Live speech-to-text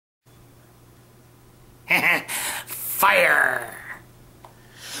fire.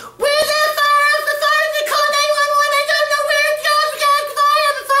 Where's the fire? The fire! They call 911. I don't know where it goes. We gotta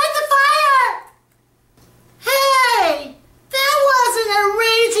fire, but find the fire. Hey, that wasn't a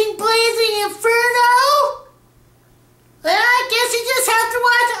raging, blazing inferno. Well, I guess you just have to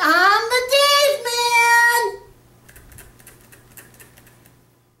watch On the Days, man.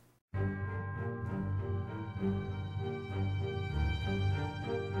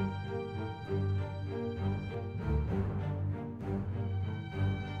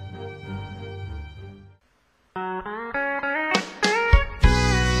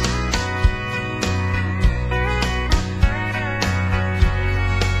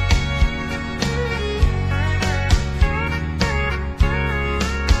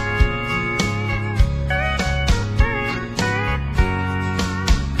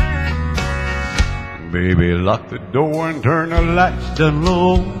 Baby, lock the door and turn the lights down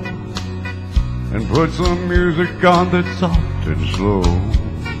low, and put some music on that's soft and slow.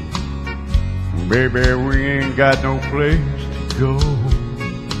 Baby, we ain't got no place to go.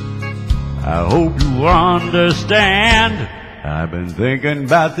 I hope you understand, I've been thinking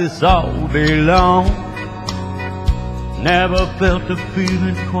about this all day long. Never felt a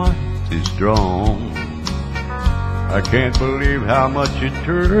feeling quite this strong. I can't believe how much it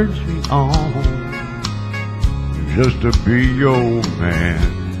turns me on just to be your man.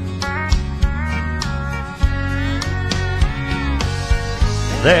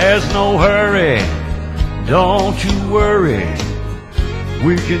 There's no hurry, don't you worry,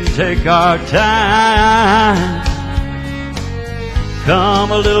 we can take our time.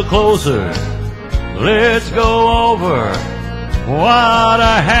 Come a little closer, let's go over what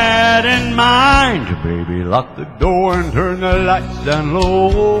I had in mind. Baby, lock the door and turn the lights down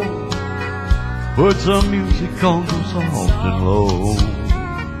low, put some music on soft and low.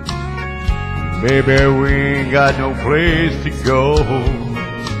 Baby, we ain't got no place to go.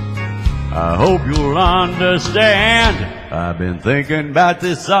 I hope you'll understand, I've been thinking about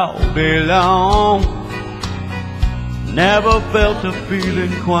this all day long. Never felt a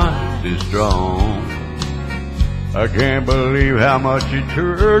feeling quite this strong. I can't believe how much it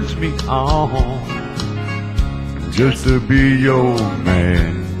turns me on just to be your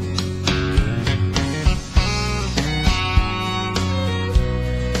man.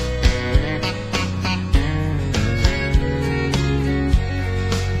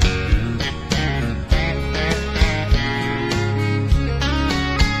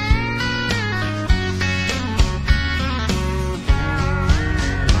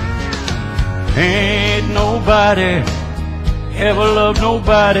 Ain't nobody ever loved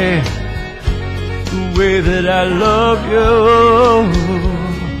nobody the way that I love you.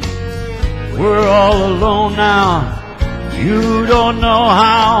 We're all alone now, you don't know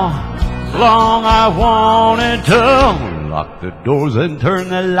how long I wanted to. Lock the doors and turn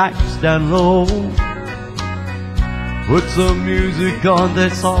the lights down low, put some music on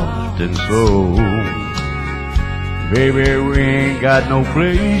that's soft and slow. Baby, we ain't got no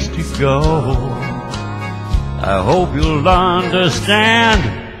place to go. I hope you'll understand,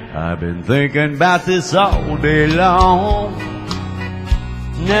 I've been thinking about this all day long.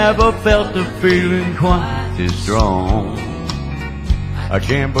 Never felt a feeling quite this strong. I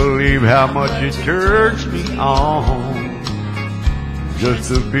can't believe how much it turns me on just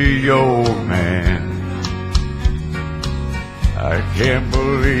to be your man. I can't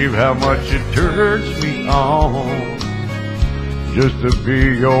believe how much it turns me on just to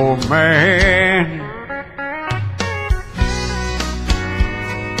be your man.